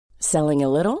Selling a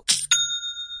little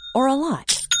or a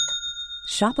lot?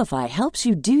 Shopify helps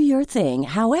you do your thing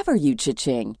however you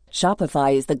cha-ching.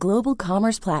 Shopify is the global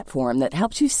commerce platform that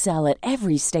helps you sell at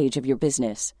every stage of your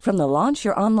business. From the launch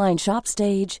your online shop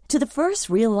stage to the first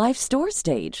real-life store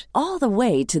stage, all the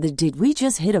way to the did we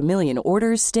just hit a million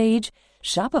orders stage.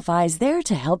 Shopify is there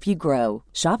to help you grow.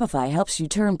 Shopify helps you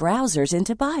turn browsers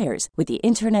into buyers with the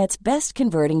internet's best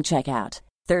converting checkout.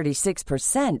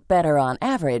 36% better on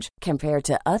average compared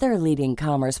to other leading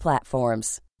commerce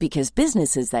platforms. Because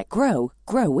businesses that grow,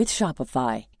 grow with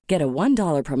Shopify. Get a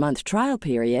 $1 per month trial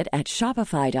period at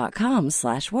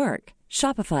shopify.com/work.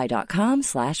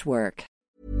 Shopify.com/work.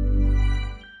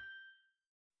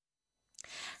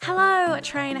 Hello,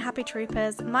 Train Happy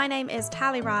Troopers. My name is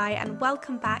Tally Rye and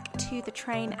welcome back to the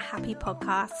Train Happy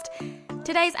podcast.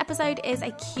 Today's episode is a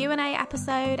Q&A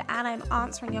episode and I'm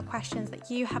answering your questions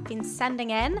that you have been sending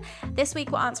in. This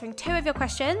week we're answering 2 of your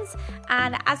questions,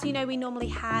 and as you know, we normally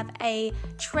have a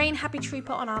Train Happy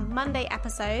Trooper on our Monday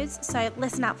episodes, so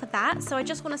listen out for that. So I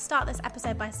just want to start this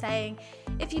episode by saying,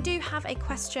 if you do have a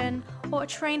question or a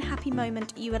Train Happy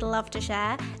moment you would love to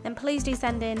share, then please do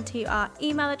send in to our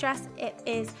email address. It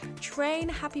is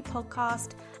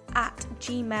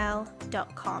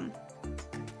trainhappypodcast@gmail.com.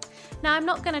 Now, I'm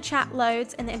not going to chat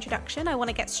loads in the introduction. I want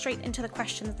to get straight into the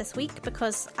questions this week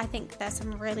because I think there's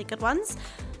some really good ones.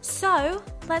 So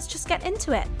let's just get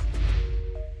into it.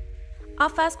 Our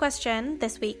first question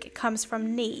this week comes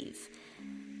from Neve,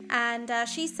 and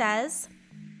she says,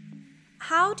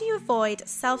 how do you avoid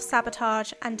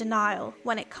self-sabotage and denial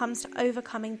when it comes to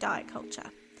overcoming diet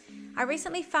culture? I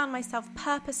recently found myself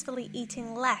purposefully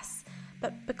eating less,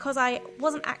 but because I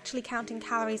wasn't actually counting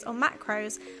calories or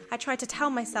macros, I tried to tell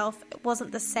myself it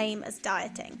wasn't the same as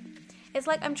dieting. It's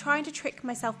like I'm trying to trick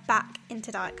myself back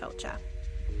into diet culture.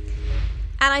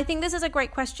 And I think this is a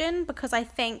great question because I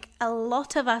think a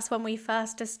lot of us, when we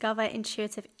first discover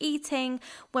intuitive eating,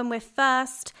 when we're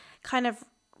first kind of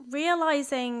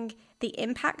realizing the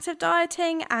impact of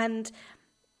dieting and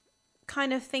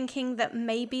kind of thinking that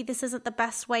maybe this isn't the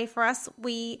best way for us,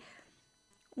 we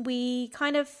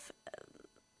kind of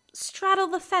straddle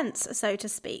the fence, so to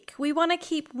speak. We want to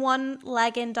keep one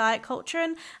leg in diet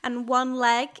culture and one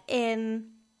leg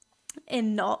in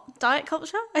not diet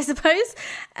culture, I suppose.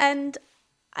 And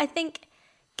I think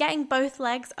getting both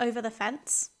legs over the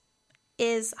fence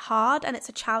is hard and it's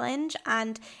a challenge,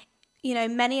 and you know,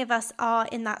 many of us are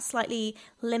in that slightly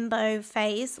limbo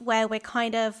phase where we're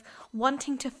kind of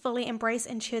wanting to fully embrace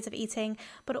intuitive eating,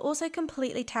 but also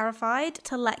completely terrified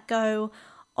to let go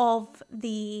of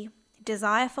the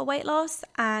desire for weight loss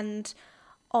and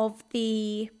of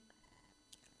the,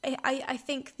 I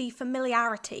think, the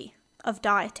familiarity of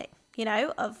dieting, you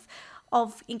know, of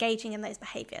engaging in those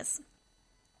behaviors.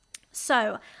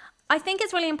 So I think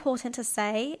it's really important to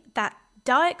say that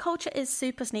diet culture is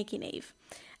super sneaky, Neve.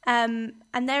 And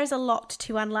there is a lot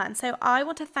to unlearn. So I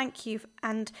want to thank you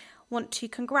and want to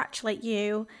congratulate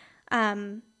you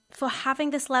for having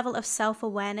this level of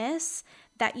self-awareness,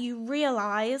 that you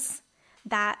realize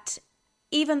that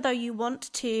even though you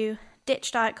want to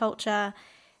ditch diet culture,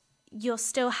 you're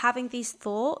still having these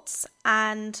thoughts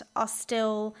and are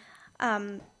still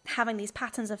having these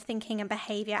patterns of thinking and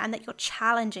behavior, and that you're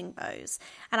challenging those.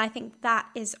 And I think that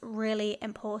is really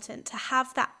important. To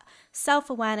have that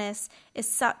self-awareness is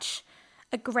such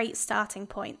a great starting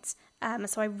point.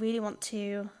 So I really want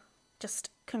to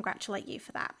just congratulate you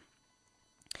for that.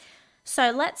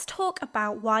 So let's talk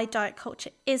about why diet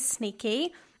culture is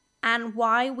sneaky and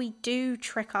why we do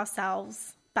trick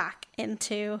ourselves back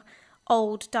into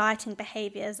old dieting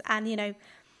behaviors and, you know,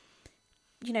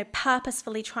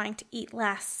 purposefully trying to eat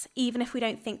less, even if we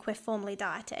don't think we're formally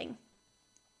dieting.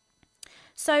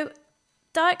 So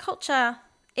diet culture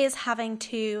is having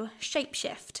to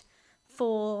shapeshift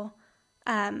for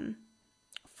I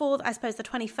suppose the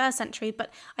 21st century,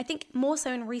 but I think more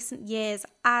so in recent years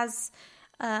as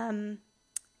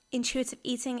intuitive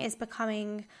eating is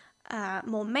becoming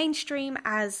more mainstream,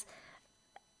 as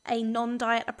a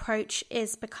non-diet approach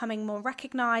is becoming more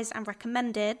recognized and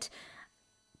recommended,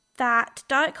 that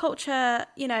diet culture,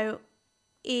 you know,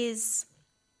 is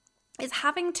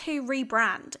having to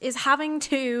rebrand, is having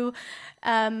to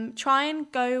try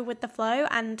and go with the flow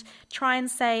and try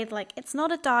and say, like, it's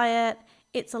not a diet,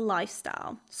 it's a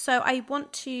lifestyle. So I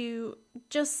want to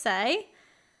just say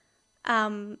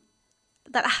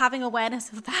that having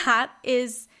awareness of that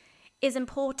is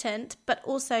important, but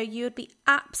also you would be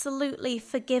absolutely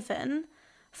forgiven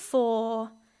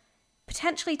for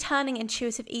potentially turning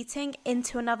intuitive eating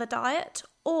into another diet,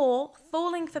 or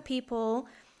falling for people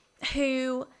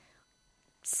who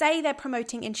say they're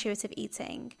promoting intuitive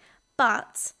eating,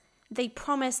 but they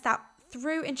promise that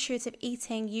through intuitive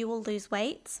eating, you will lose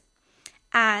weight,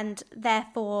 and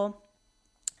therefore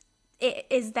it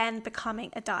is then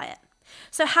becoming a diet.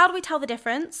 So how do we tell the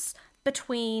difference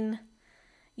between,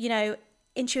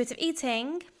 intuitive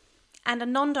eating and a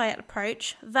non-diet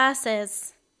approach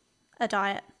versus a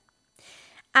diet?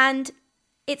 And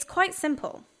it's quite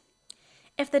simple.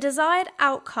 If the desired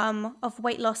outcome of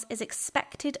weight loss is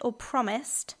expected or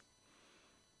promised,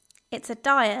 it's a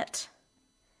diet,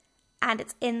 and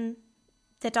it's in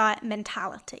the diet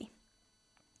mentality.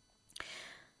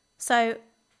 So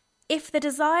if the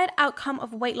desired outcome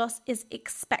of weight loss is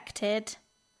expected,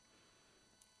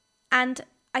 and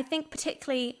I think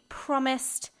particularly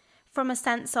promised from a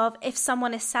sense of if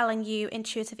someone is selling you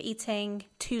intuitive eating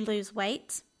to lose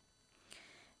weight,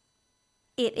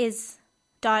 it is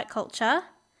diet culture,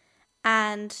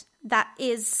 and that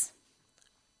is,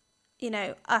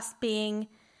 us being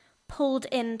pulled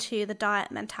into the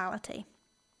diet mentality.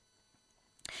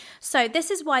 So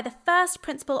this is why the first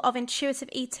principle of intuitive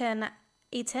eating,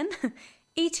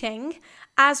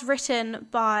 as written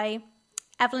by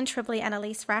Evelyn Tribole and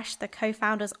Elyse Resch, the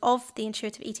co-founders of the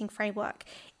intuitive eating framework,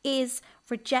 is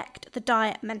reject the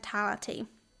diet mentality.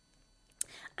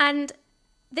 And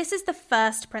this is the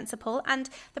first principle, and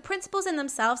the principles in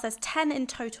themselves, there's 10 in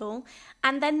total,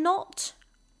 and they're not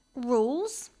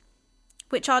rules,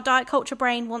 which our diet culture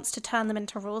brain wants to turn them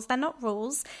into rules. They're not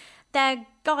rules, they're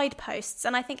guideposts.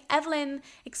 And I think Evelyn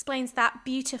explains that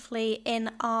beautifully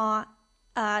in our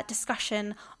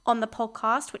discussion on the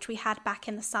podcast, which we had back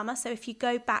in the summer. So if you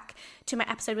go back to my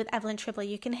episode with Evelyn Tribole,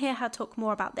 you can hear her talk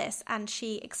more about this, and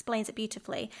she explains it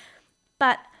beautifully.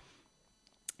 But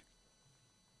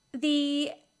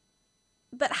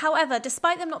however,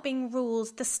 despite them not being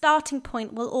rules, the starting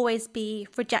point will always be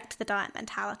reject the diet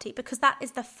mentality, because that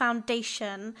is the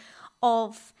foundation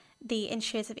of the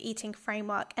intuitive eating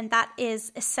framework, and that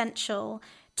is essential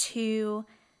to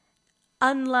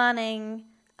unlearning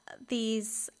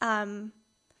these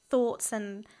thoughts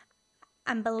and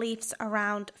beliefs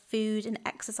around food and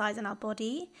exercise in our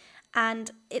body.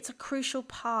 And it's a crucial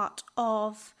part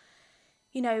of,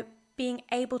 being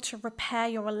able to repair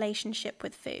your relationship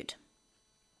with food.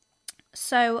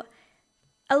 So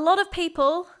a lot of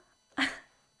people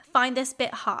find this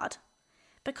bit hard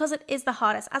because it is the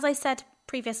hardest. As I said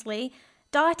previously,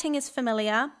 dieting is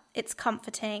familiar, it's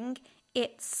comforting,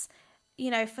 it's,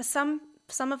 for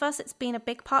some of us, it's been a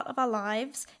big part of our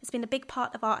lives, it's been a big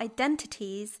part of our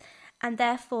identities, and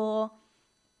therefore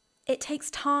it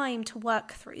takes time to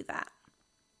work through that.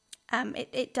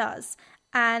 It does.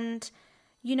 And,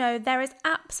 there is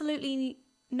absolutely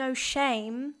no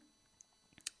shame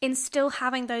in still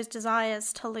having those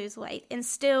desires to lose weight, in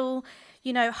still,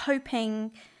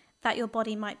 hoping that your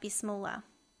body might be smaller.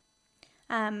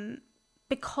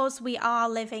 Because we are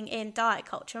living in diet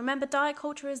culture. Remember, diet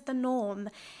culture is the norm.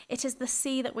 It is the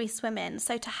sea that we swim in.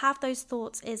 So to have those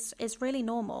thoughts is really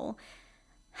normal.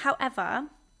 However,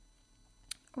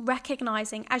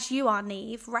 recognizing, as you are,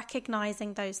 Neve,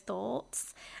 recognizing those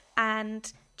thoughts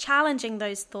and challenging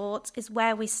those thoughts is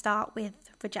where we start with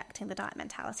rejecting the diet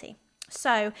mentality.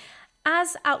 So,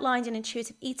 as outlined in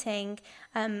intuitive eating,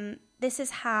 this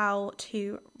is how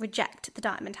to reject the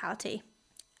diet mentality.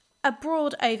 A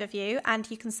broad overview, and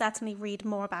you can certainly read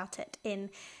more about it in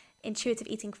Intuitive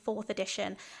Eating 4th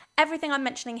edition. Everything I'm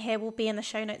mentioning here will be in the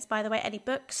show notes, by the way. Any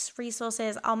books,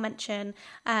 resources I'll mention,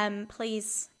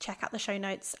 please check out the show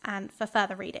notes and for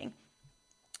further reading.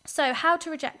 So, how to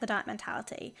reject the diet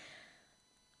mentality?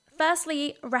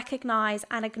 Firstly, recognize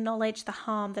and acknowledge the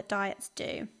harm that diets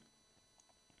do.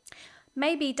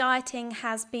 Maybe dieting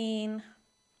has been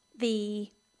the,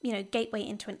 gateway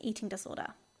into an eating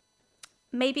disorder.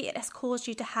 Maybe it has caused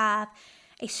you to have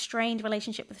a strained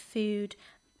relationship with food,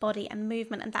 body, and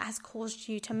movement, and that has caused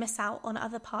you to miss out on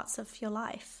other parts of your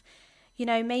life.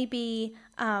 Maybe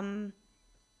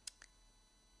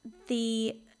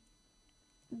the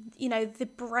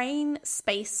brain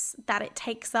space that it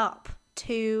takes up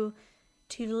to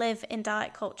live in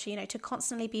diet culture, to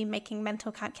constantly be making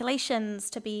mental calculations,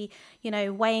 to be,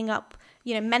 weighing up,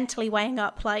 mentally weighing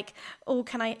up like, oh,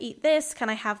 can I eat this? Can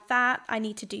I have that? I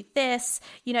need to do this.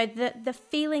 The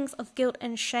feelings of guilt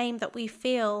and shame that we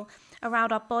feel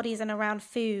around our bodies and around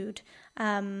food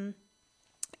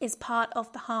is part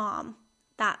of the harm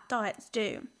that diets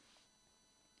do.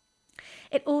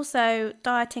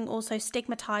 Dieting also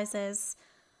stigmatizes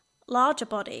larger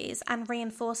bodies and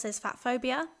reinforces fat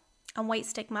phobia and weight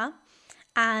stigma,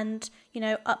 and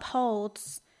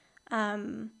upholds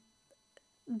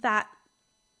that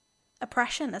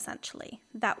oppression, essentially,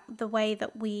 that the way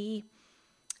that we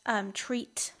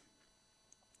treat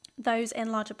those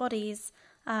in larger bodies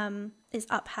is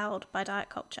upheld by diet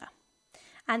culture.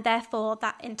 And therefore,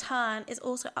 that in turn is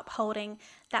also upholding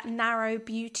that narrow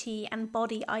beauty and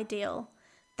body ideal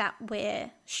that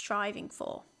we're striving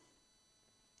for.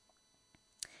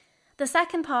 The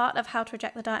second part of how to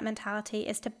reject the diet mentality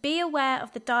is to be aware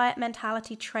of the diet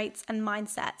mentality traits and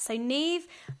mindset. So Neve,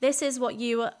 this is what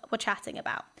you were chatting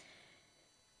about.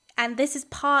 And this is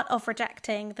part of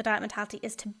rejecting the diet mentality,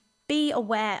 is to be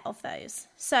aware of those.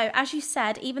 So as you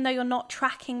said, even though you're not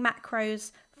tracking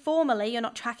macros formally, you're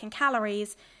not tracking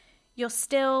calories, you're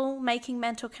still making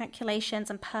mental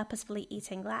calculations and purposefully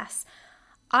eating less.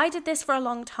 I did this for a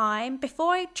long time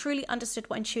before I truly understood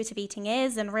what intuitive eating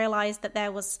is and realized that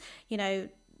there was,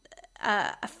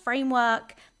 a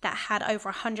framework that had over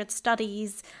 100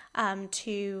 studies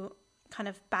to kind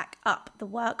of back up the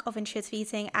work of intuitive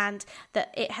eating, and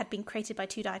that it had been created by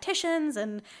 2 dietitians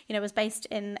and, was based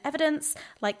in evidence.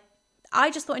 Like, I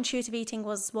just thought intuitive eating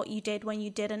was what you did when you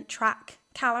didn't track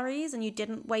calories and you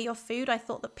didn't weigh your food. I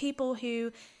thought that people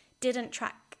who didn't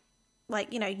track,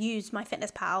 used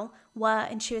MyFitnessPal were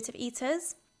intuitive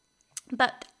eaters.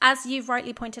 But as you've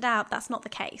rightly pointed out, that's not the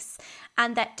case.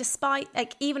 And that despite,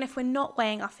 even if we're not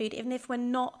weighing our food, even if we're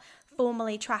not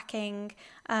formally tracking,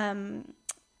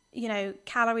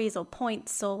 calories or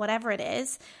points or whatever it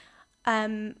is,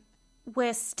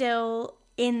 we're still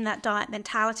in that diet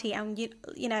mentality. And,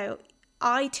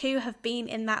 I too have been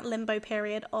in that limbo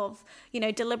period of,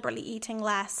 deliberately eating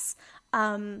less,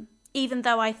 even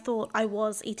though I thought I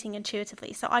was eating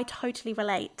intuitively. So I totally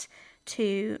relate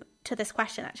to this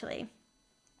question, actually.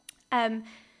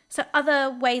 So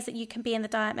other ways that you can be in the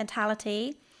diet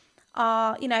mentality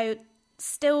are,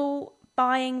 still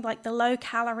buying like the low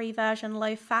calorie version,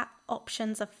 low fat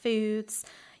options of foods,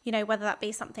 whether that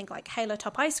be something like Halo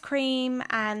Top ice cream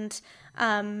and,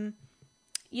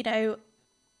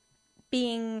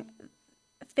 being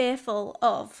fearful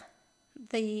of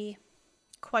the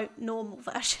quote normal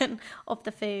version of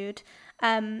the food,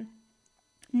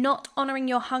 not honoring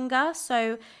your hunger.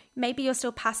 So maybe you're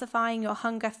still pacifying your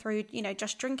hunger through,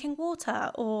 just drinking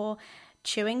water or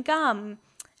chewing gum.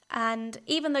 And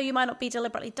even though you might not be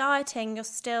deliberately dieting, you're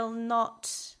still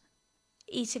not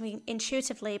eating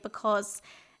intuitively because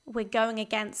we're going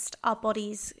against our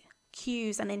body's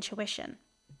cues and intuition.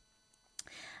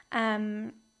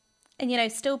 And,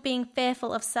 still being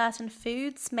fearful of certain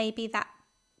foods, maybe that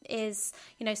is,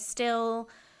 still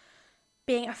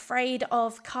being afraid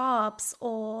of carbs,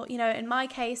 or, in my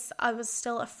case, I was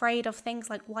still afraid of things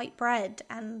like white bread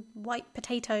and white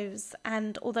potatoes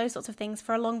and all those sorts of things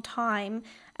for a long time.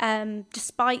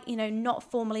 Despite, not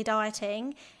formally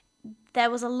dieting,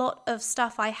 there was a lot of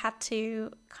stuff I had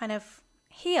to kind of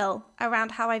heal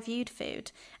around how I viewed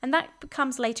food. And that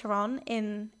comes later on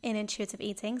in intuitive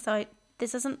eating. So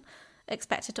this isn't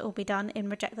expected to all be done in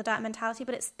Reject the Diet Mentality,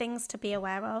 but it's things to be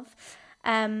aware of.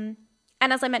 And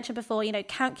as I mentioned before,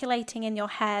 calculating in your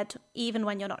head even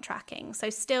when you're not tracking. So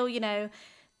still,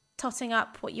 totting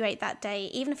up what you ate that day,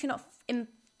 even if you're not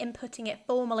inputting it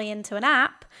formally into an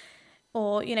app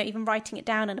or, even writing it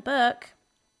down in a book,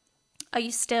 are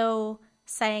you still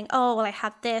saying, oh, well, I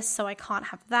had this, so I can't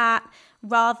have that,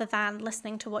 rather than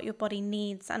listening to what your body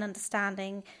needs and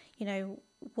understanding,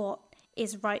 what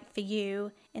is right for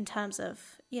you in terms of,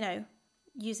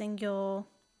 using your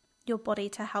body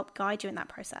to help guide you in that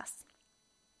process.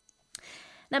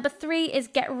 Number 3 is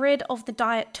get rid of the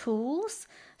diet tools.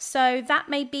 So that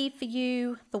may be for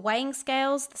you the weighing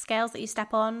scales, the scales that you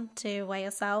step on to weigh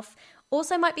yourself.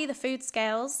 Also might be the food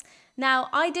scales. Now,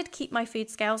 I did keep my food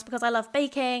scales because I love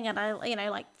baking and I,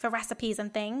 like for recipes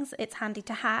and things, it's handy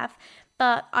to have.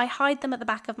 But I hide them at the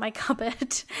back of my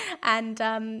cupboard, and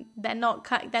they're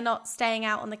not staying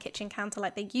out on the kitchen counter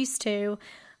like they used to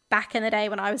back in the day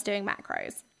when I was doing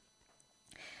macros.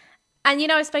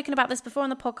 And I've spoken about this before on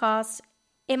the podcast.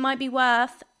 It might be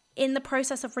worth, in the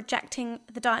process of rejecting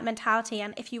the diet mentality,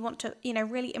 and if you want to,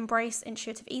 really embrace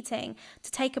intuitive eating,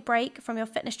 to take a break from your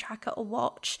fitness tracker or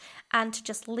watch and to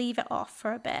just leave it off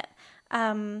for a bit.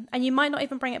 And you might not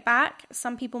even bring it back.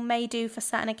 Some people may do for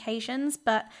certain occasions,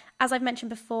 but as I've mentioned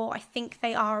before, I think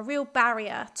they are a real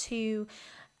barrier to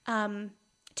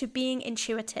being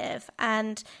intuitive.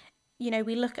 And,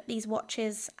 we look at these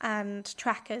watches and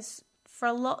trackers for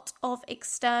a lot of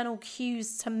external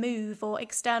cues to move, or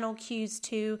external cues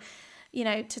to,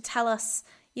 to tell us,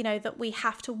 that we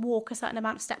have to walk a certain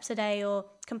amount of steps a day or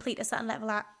complete a certain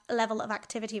level of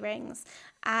activity rings.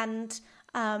 And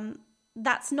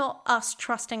that's not us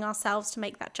trusting ourselves to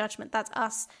make that judgment. That's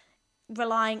us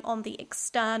relying on the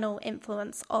external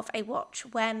influence of a watch,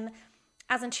 when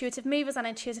as intuitive movers and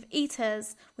intuitive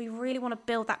eaters, we really want to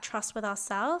build that trust with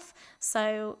ourselves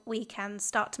so we can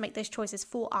start to make those choices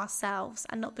for ourselves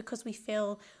and not because we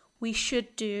feel we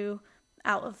should do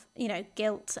out of,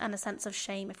 guilt and a sense of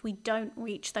shame if we don't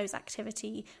reach those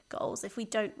activity goals, if we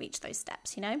don't reach those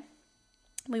steps,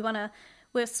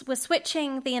 we're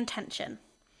switching the intention.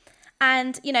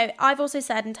 And, I've also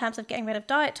said in terms of getting rid of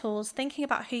diet tools, thinking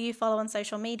about who you follow on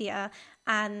social media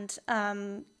and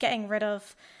getting rid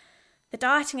of the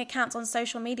dieting accounts on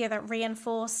social media that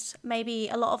reinforced maybe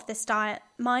a lot of this diet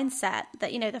mindset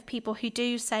that, the people who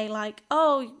do say like,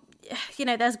 oh,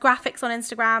 there's graphics on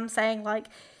Instagram saying like,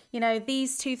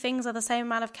 these two things are the same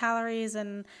amount of calories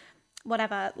and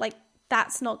whatever, like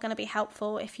that's not going to be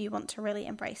helpful if you want to really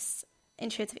embrace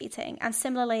intuitive eating. And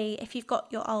similarly, if you've got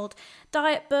your old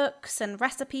diet books and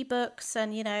recipe books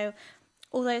and,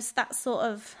 all that sort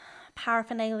of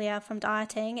paraphernalia from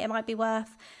dieting, it might be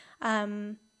worth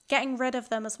getting rid of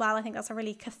them as well. I think that's a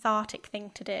really cathartic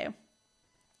thing to do.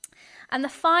 And the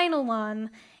final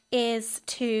one is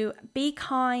to be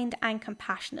kind and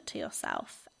compassionate to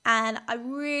yourself. And I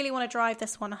really want to drive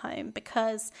this one home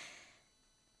because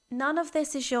none of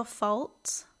this is your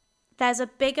fault. There's a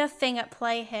bigger thing at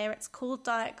play here. It's called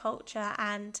diet culture.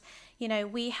 And,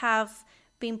 we have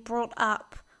been brought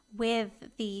up with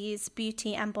these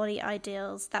beauty and body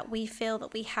ideals that we feel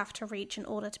that we have to reach in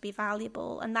order to be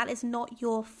valuable. And that is not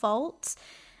your fault.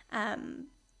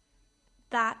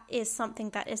 That is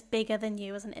something that is bigger than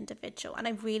you as an individual. And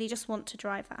I really just want to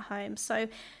drive that home. So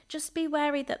just be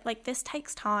wary that this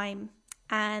takes time.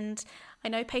 And I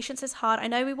know patience is hard. I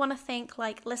know we want to think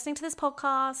listening to this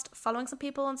podcast, following some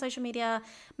people on social media,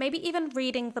 maybe even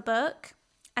reading the book.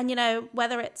 And,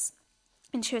 whether it's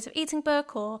Intuitive Eating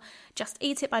book or Just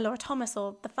Eat It by Laura Thomas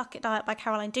or The Fuck It Diet by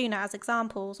Caroline Duna as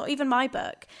examples, or even my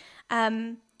book,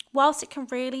 whilst it can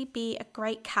really be a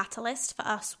great catalyst for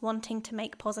us wanting to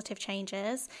make positive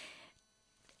changes,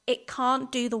 it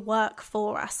can't do the work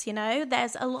for us,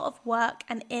 There's a lot of work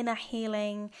and inner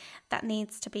healing that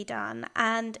needs to be done,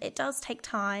 and it does take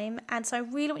time. And so I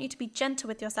really want you to be gentle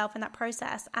with yourself in that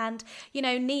process. And,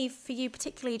 Neve, for you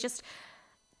particularly, just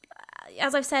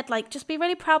as I've said, just be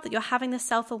really proud that you're having this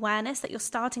self-awareness, that you're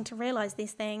starting to realize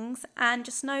these things, and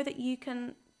just know that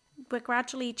we're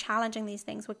gradually challenging these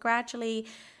things. We're gradually,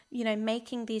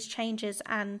 making these changes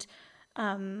and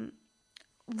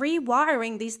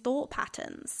rewiring these thought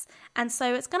patterns. And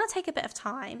so it's going to take a bit of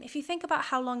time. If you think about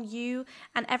how long you,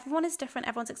 and everyone is different,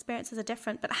 everyone's experiences are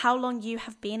different, but how long you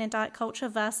have been in diet culture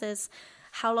versus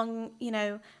how long,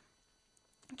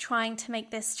 trying to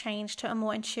make this change to a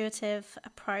more intuitive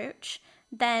approach,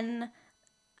 then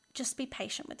just be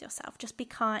patient with yourself. Just be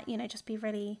kind, just be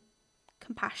really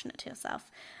compassionate to yourself.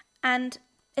 And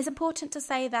it's important to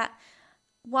say that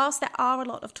whilst there are a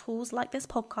lot of tools like this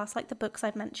podcast, like the books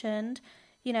I've mentioned,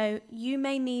 you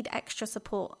may need extra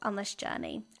support on this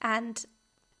journey. And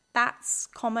that's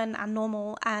common and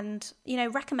normal and,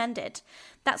 recommended.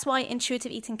 That's why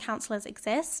intuitive eating counselors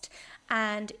exist.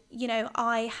 And,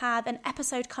 I have an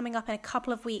episode coming up in a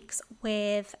couple of weeks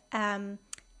with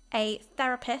a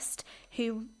therapist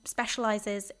who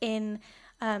specializes in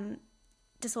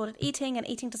disordered eating and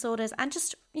eating disorders and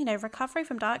just, recovery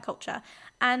from diet culture.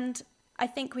 And I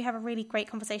think we have a really great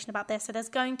conversation about this. So there's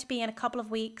going to be in a couple of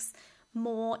weeks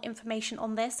more information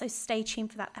on this. So stay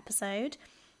tuned for that episode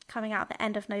coming out at the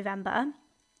end of November.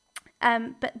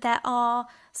 But there are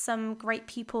some great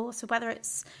people. So whether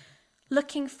it's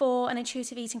looking for an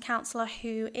intuitive eating counsellor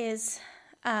who is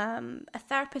a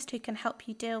therapist who can help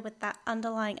you deal with that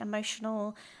underlying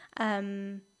emotional,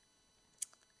 that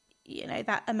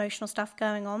emotional stuff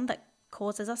going on that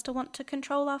causes us to want to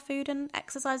control our food and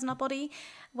exercise in our body,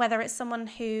 whether it's someone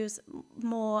who's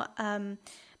more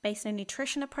based on a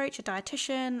nutrition approach, a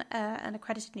dietitian, an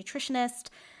accredited nutritionist,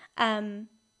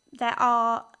 there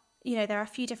are a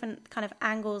few different kind of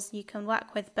angles you can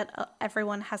work with, but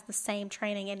everyone has the same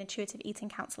training in intuitive eating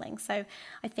counselling. So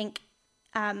I think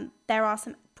there are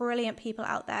some brilliant people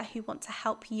out there who want to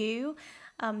help you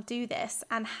do this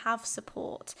and have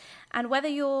support. And whether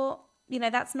you're,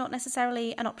 that's not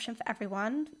necessarily an option for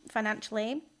everyone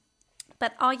financially,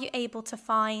 but are you able to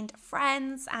find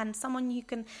friends and someone who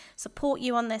can support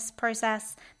you on this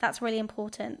process? That's really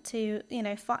important to,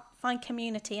 find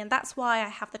community. And that's why I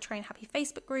have the Train Happy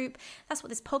Facebook group. That's what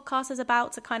this podcast is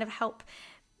about, to kind of help,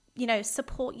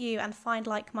 support you and find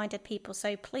like-minded people.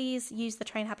 So please use the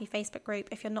Train Happy Facebook group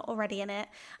if you're not already in it,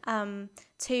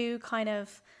 to kind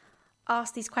of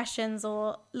ask these questions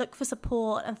or look for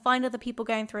support and find other people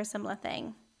going through a similar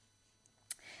thing.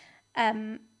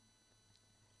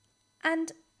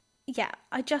 And yeah,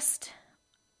 I just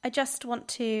want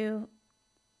to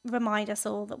remind us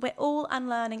all that we're all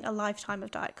unlearning a lifetime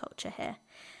of diet culture here.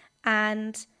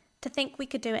 And to think we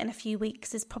could do it in a few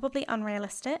weeks is probably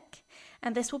unrealistic.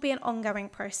 And this will be an ongoing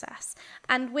process.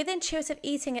 And with intuitive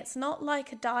eating, it's not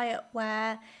like a diet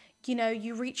where,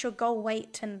 you reach your goal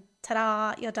weight and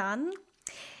ta-da, you're done.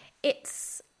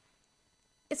 It's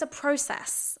a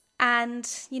process. And,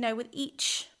 with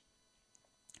each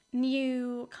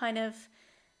new kind of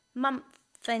month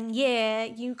and year,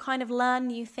 you kind of learn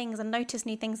new things and notice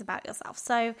new things about yourself.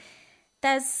 So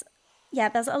there's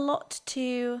a lot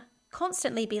to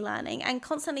constantly be learning and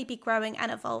constantly be growing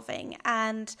and evolving.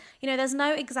 And, there's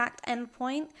no exact end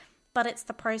point, but it's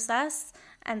the process,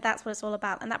 and that's what it's all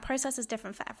about. And that process is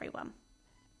different for everyone.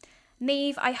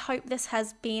 Neve, I hope this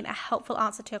has been a helpful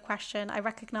answer to your question. I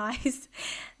recognise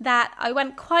that I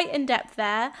went quite in depth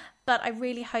there, but I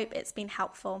really hope it's been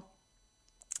helpful.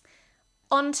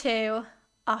 On to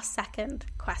our second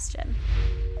question.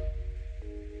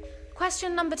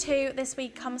 Question number 2 this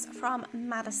week comes from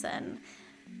Madison,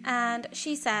 and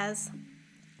she says,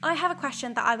 I have a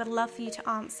question that I would love for you to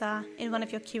answer in one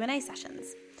of your Q&A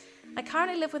sessions. I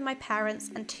currently live with my parents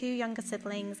and 2 younger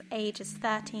siblings, ages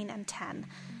 13 and 10.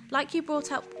 Like you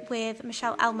brought up with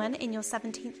Michelle Elman in your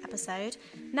 17th episode,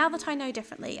 now that I know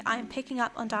differently, I am picking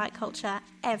up on diet culture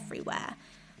everywhere,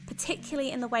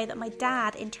 particularly in the way that my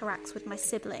dad interacts with my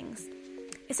siblings.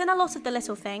 It's in a lot of the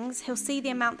little things. He'll see the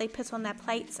amount they put on their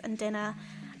plates and dinner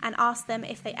and ask them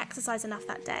if they exercise enough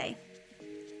that day.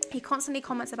 He constantly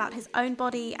comments about his own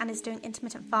body and is doing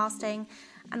intermittent fasting,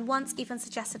 and once even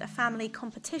suggested a family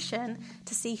competition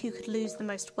to see who could lose the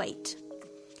most weight.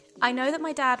 I know that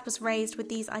my dad was raised with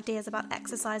these ideas about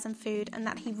exercise and food and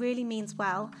that he really means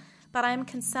well, but I am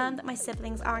concerned that my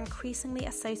siblings are increasingly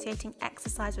associating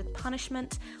exercise with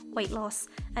punishment, weight loss,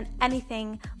 and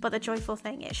anything but the joyful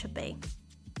thing it should be.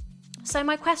 So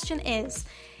my question is,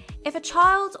 if a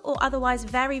child or otherwise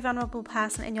very vulnerable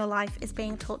person in your life is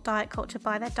being taught diet culture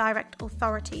by their direct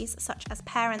authorities, such as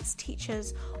parents,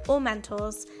 teachers, or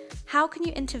mentors, how can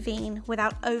you intervene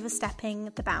without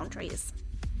overstepping the boundaries?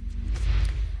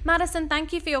 Madison,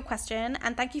 thank you for your question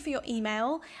and thank you for your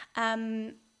email.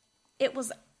 It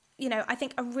was, I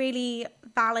think a really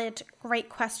valid, great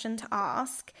question to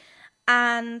ask,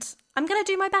 and I'm going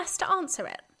to do my best to answer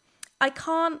it. I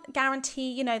can't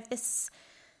guarantee, this,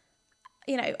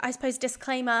 I suppose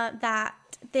disclaimer that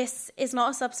this is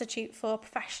not a substitute for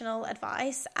professional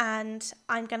advice, and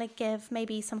I'm going to give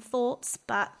maybe some thoughts,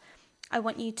 but I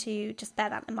want you to just bear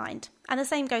that in mind. And the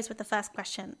same goes with the first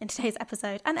question in today's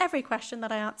episode and every question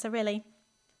that I answer, really.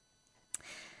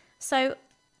 So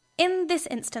in this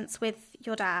instance with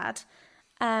your dad,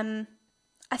 I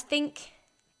think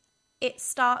it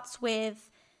starts with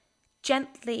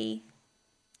gently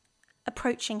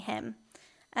approaching him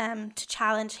to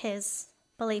challenge his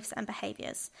beliefs and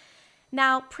behaviours.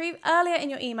 Now, earlier in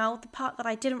your email, the part that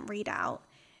I didn't read out,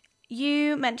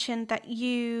 you mentioned that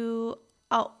you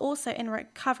are also in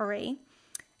recovery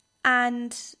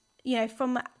and,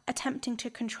 from attempting to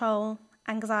control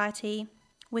anxiety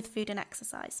with food and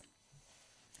exercise.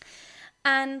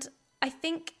 And I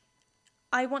think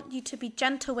I want you to be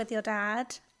gentle with your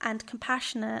dad and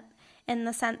compassionate in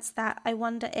the sense that I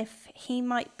wonder if he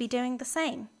might be doing the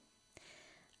same.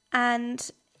 And,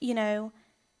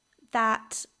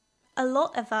 that a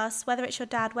lot of us, whether it's your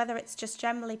dad, whether it's just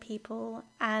generally people,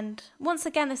 and once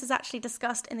again, this is actually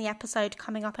discussed in the episode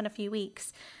coming up in a few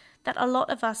weeks, that a lot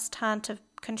of us turn to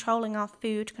controlling our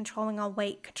food, controlling our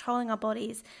weight, controlling our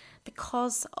bodies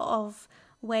because of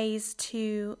ways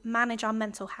to manage our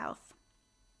mental health.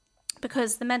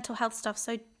 Because the mental health stuff's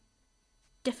so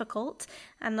difficult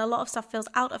and a lot of stuff feels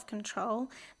out of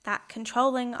control that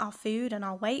controlling our food and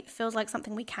our weight feels like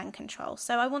something we can control.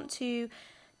 So I want to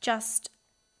just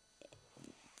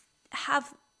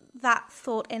have that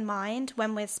thought in mind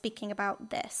when we're speaking about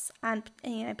this, and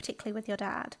particularly with your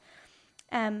dad.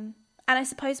 And I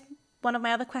suppose one of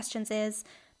my other questions is,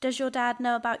 does your dad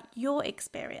know about your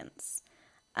experience?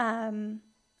 And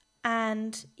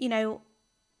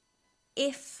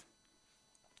if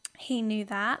he knew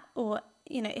that, or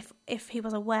if he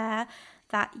was aware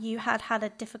that you had a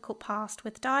difficult past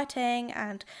with dieting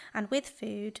and with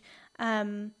food,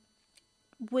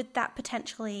 would that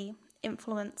potentially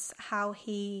influence how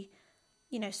he,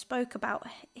 spoke about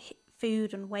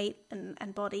food and weight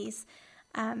and bodies,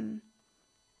 and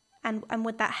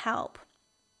would that help?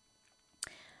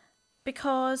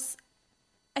 Because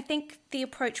I think the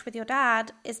approach with your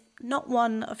dad is not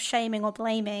one of shaming or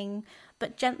blaming,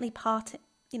 but gently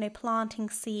planting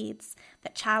seeds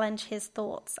that challenge his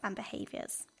thoughts and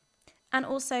behaviours. And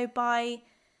also by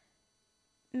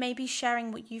maybe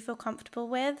sharing what you feel comfortable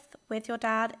with your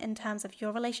dad in terms of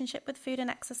your relationship with food and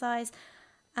exercise,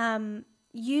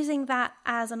 using that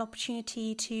as an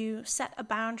opportunity to set a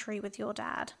boundary with your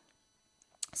dad.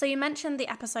 So you mentioned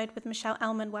the episode with Michelle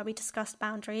Elman where we discussed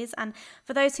boundaries, and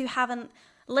for those who haven't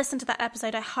listened to that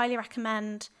episode, I highly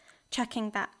recommend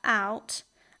checking that out.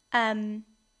 And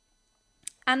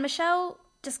Michelle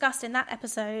discussed in that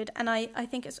episode, and I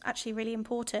think it's actually really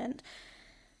important,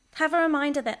 have a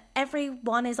reminder that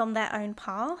everyone is on their own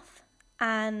path,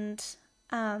 and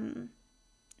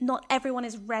not everyone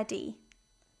is ready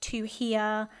to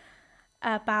hear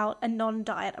about a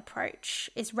non-diet approach,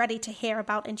 is ready to hear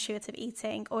about intuitive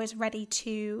eating, or is ready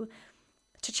to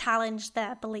challenge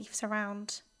their beliefs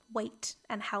around weight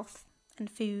and health and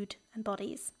food and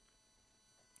bodies.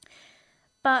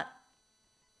 But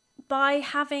by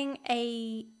having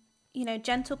a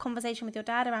gentle conversation with your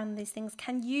dad around these things,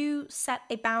 can you set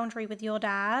a boundary with your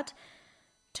dad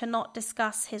to not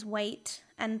discuss his weight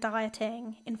and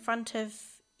dieting in front of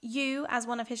you as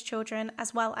one of his children,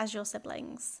 as well as your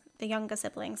siblings, the younger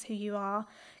siblings who you are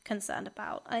concerned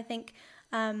about? I think,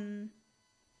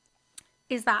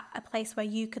 is that a place where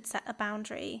you could set a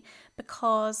boundary?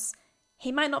 Because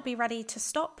he might not be ready to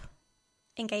stop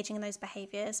engaging in those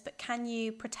behaviors, but can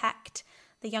you protect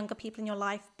the younger people in your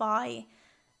life by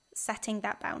setting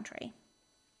that boundary?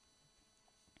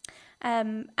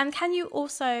 And can you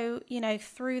also,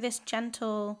 through this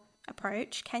gentle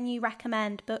approach, can you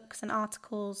recommend books and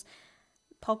articles,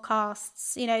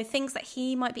 podcasts, things that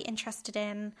he might be interested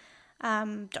in,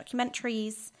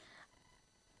 documentaries,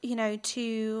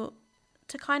 to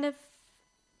kind of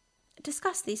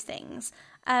discuss these things?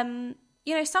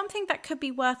 Something that could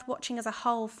be worth watching as a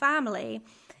whole family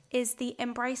is the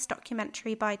Embrace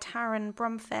documentary by Taryn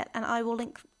Brumfitt, and I will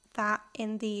link that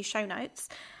in the show notes.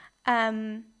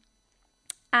 And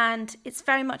it's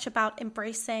very much about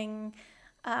embracing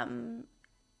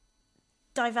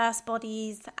diverse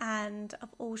bodies and of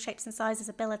all shapes and sizes,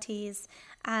 abilities,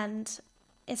 and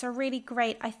it's a really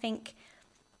great, I think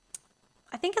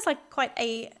it's like quite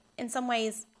in some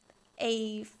ways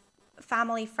a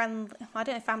family friendly, I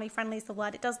don't know if family friendly is the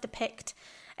word. It does depict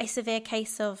a severe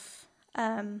case of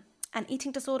an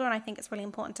eating disorder, and I think it's really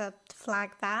important to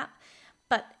flag that.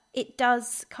 But it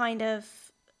does kind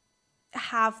of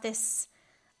have this,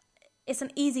 it's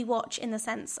an easy watch in the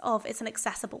sense of it's an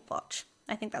accessible watch.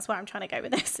 I think that's where I'm trying to go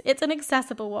with this. It's an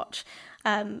accessible watch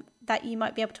that you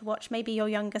might be able to watch. Maybe your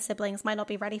younger siblings might not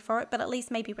be ready for it, but at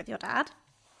least maybe with your dad.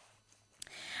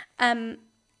 And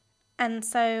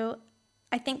so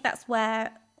I think that's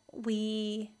where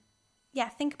we,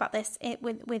 think about this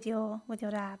with your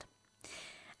dad.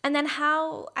 And then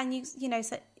how can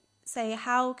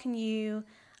you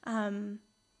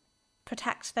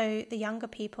protect the younger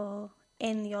people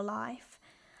in your life?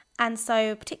 And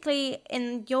so particularly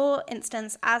in your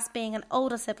instance as being an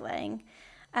older sibling,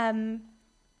 I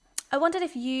wondered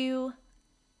if you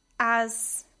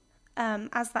as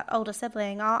that older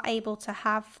sibling are able to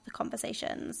have the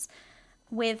conversations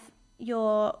with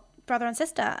your brother and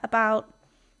sister about,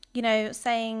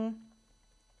 saying,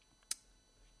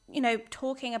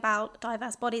 talking about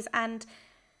diverse bodies. And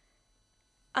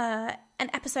an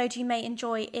episode you may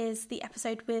enjoy is the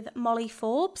episode with Molly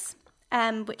Forbes,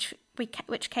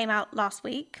 which came out last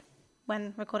week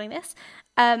when recording this.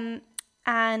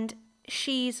 And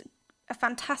she's a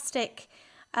fantastic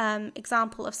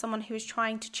example of someone who is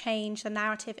trying to change the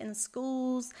narrative in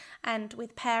schools and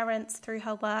with parents through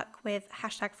her work with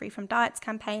 #FreeFromDiets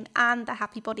campaign and the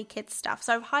Happy Body Kids stuff.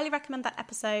 So I highly recommend that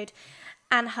episode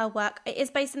and her work. It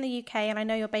is based in the UK, and I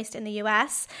know you're based in the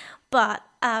US, but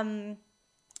I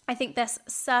think there's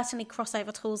certainly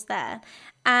crossover tools there.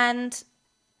 And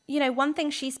one thing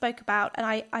she spoke about, and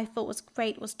I thought was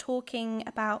great, was talking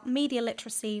about media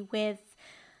literacy with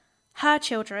her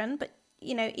children, but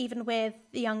even with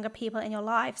the younger people in your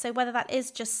life. So whether that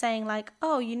is just saying like,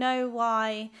 oh,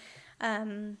 why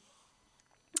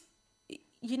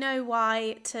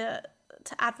to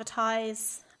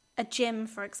advertise a gym,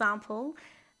 for example,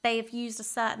 they've used a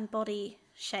certain body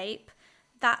shape.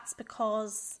 That's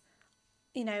because,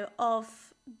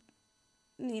 of,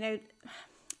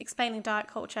 explaining diet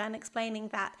culture and explaining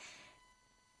that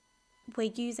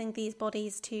we're using these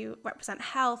bodies to represent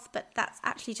health, but that's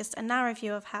actually just a narrow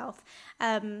view of health.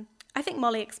 I think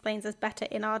Molly explains this better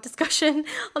in our discussion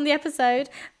on the episode,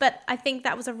 but I think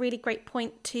that was a really great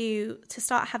point to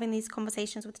start having these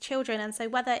conversations with children. And so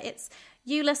whether it's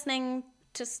you listening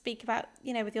to speak about,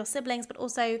 with your siblings, but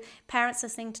also parents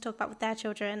listening to talk about with their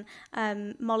children,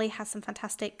 Molly has some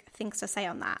fantastic things to say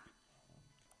on that.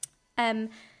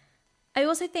 I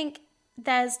also think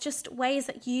there's just ways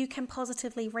that you can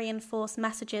positively reinforce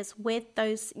messages with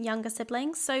those younger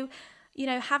siblings. So,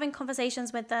 having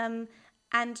conversations with them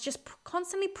and just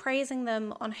constantly praising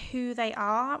them on who they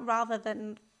are rather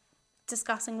than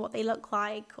discussing what they look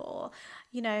like, or,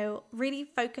 really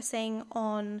focusing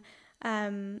on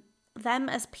them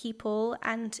as people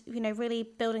and, really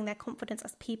building their confidence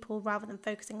as people rather than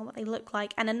focusing on what they look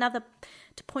like. And another,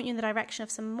 to point you in the direction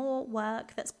of some more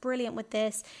work that's brilliant with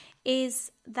this,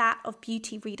 is that of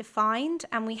Beauty Redefined.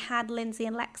 And we had Lindsay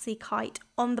and Lexi Kite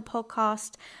on the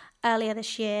podcast earlier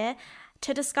this year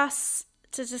to discuss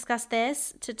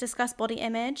body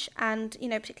image and,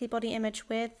 particularly body image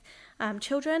with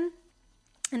children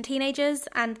and teenagers.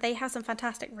 And they have some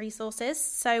fantastic resources.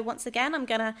 So once again, I'm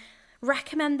going to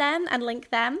recommend them and link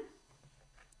them.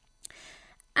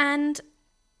 And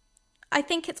I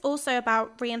think it's also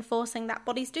about reinforcing that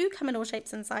bodies do come in all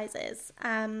shapes and sizes,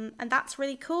 and that's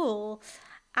really cool.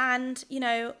 And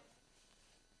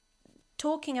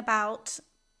talking about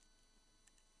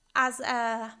as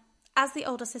the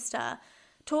older sister,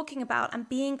 talking about and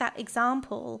being that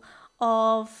example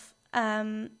of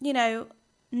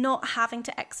not having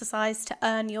to exercise to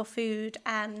earn your food,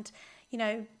 and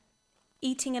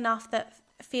eating enough that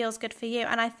feels good for you.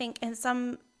 And I think in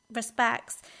some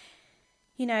respects,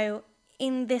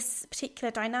 in this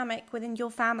particular dynamic within your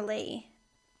family,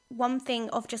 one thing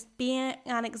of just being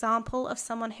an example of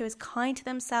someone who is kind to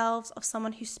themselves, of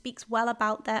someone who speaks well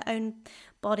about their own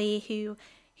body,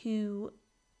 who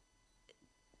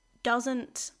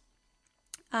doesn't,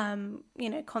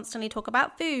 constantly talk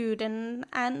about food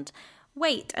and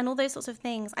weight and all those sorts of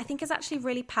things, I think is actually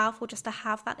really powerful just to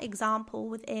have that example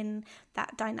within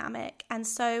that dynamic. And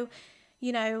so,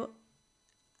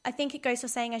 I think it goes for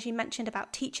saying, as you mentioned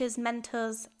about teachers,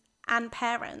 mentors, and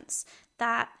parents,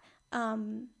 that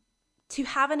to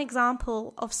have an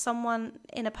example of someone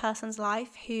in a person's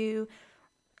life who,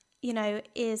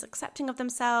 is accepting of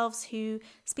themselves, who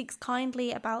speaks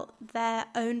kindly about their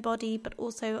own body, but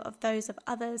also of those of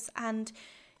others, and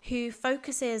who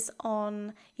focuses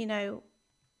on,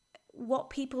 what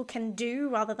people can do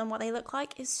rather than what they look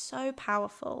like, is so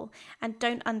powerful, and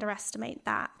don't underestimate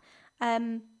that.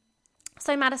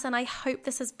 So Madison, I hope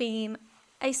this has been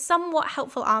a somewhat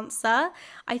helpful answer.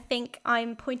 I think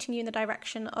I'm pointing you in the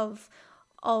direction of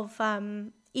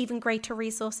even greater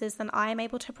resources than I am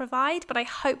able to provide, but I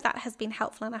hope that has been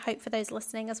helpful, and I hope for those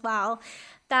listening as well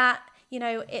that,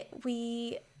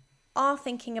 we are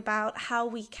thinking about how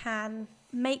we can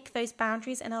make those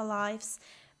boundaries in our lives,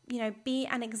 be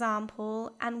an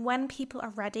example, and when people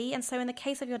are ready. And so in the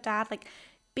case of your dad,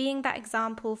 being that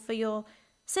example for your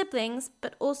siblings,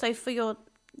 but also for your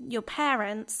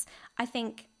parents, I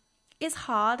think is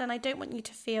hard. And I don't want you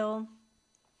to feel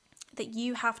that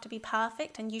you have to be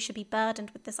perfect and you should be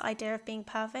burdened with this idea of being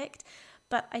perfect.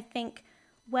 But I think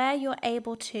where you're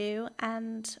able to,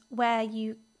 and where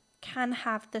you can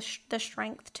have the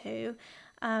strength to,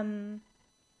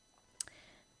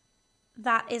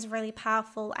 that is really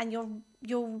powerful, and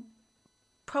you'll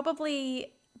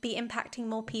probably be impacting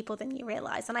more people than you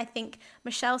realize. And I think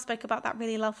Michelle spoke about that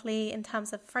really lovely in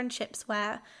terms of friendships,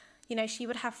 where she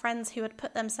would have friends who would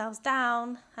put themselves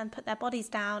down and put their bodies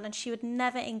down, and she would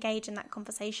never engage in that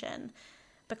conversation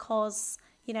because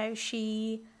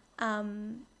she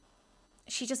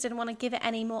just didn't want to give it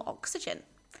any more oxygen,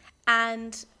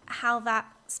 and how that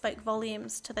spoke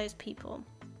volumes to those people.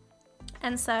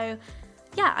 And so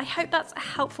I hope that's a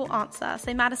helpful answer.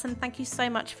 So Madison, thank you so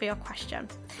much for your question.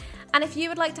 And if you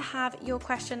would like to have your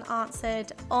question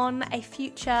answered on a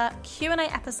future Q&A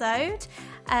episode,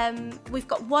 we've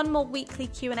got one more weekly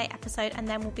Q&A episode, and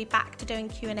then we'll be back to doing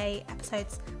Q&A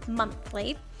episodes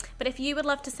monthly. But if you would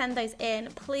love to send those in,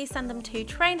 please send them to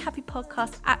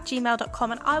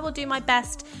trainhappypodcast@gmail.com, and I will do my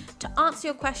best to answer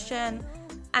your question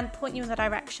and point you in the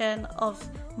direction of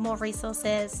more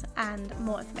resources and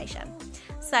more information.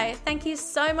 So thank you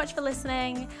so much for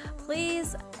listening.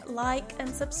 Please like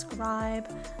and subscribe.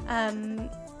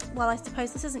 Well, I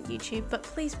suppose this isn't YouTube, but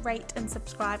please rate and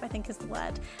subscribe, I think is the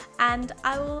word. And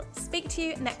I will speak to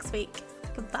you next week.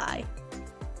 Goodbye.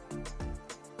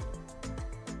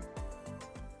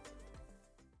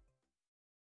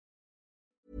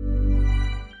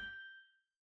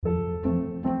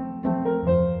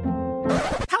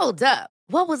 Hold up.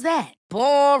 What was that?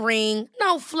 Boring.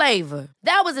 No flavor.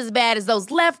 That was as bad as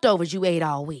those leftovers you ate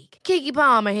all week. Keke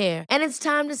Palmer here. And it's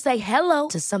time to say hello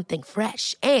to something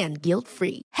fresh and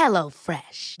guilt-free.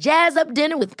 HelloFresh. Jazz up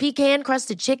dinner with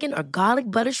pecan-crusted chicken or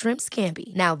garlic butter shrimp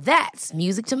scampi. Now that's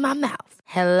music to my mouth.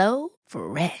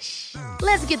 HelloFresh.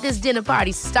 Let's get this dinner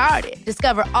party started.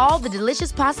 Discover all the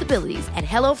delicious possibilities at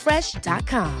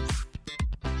HelloFresh.com.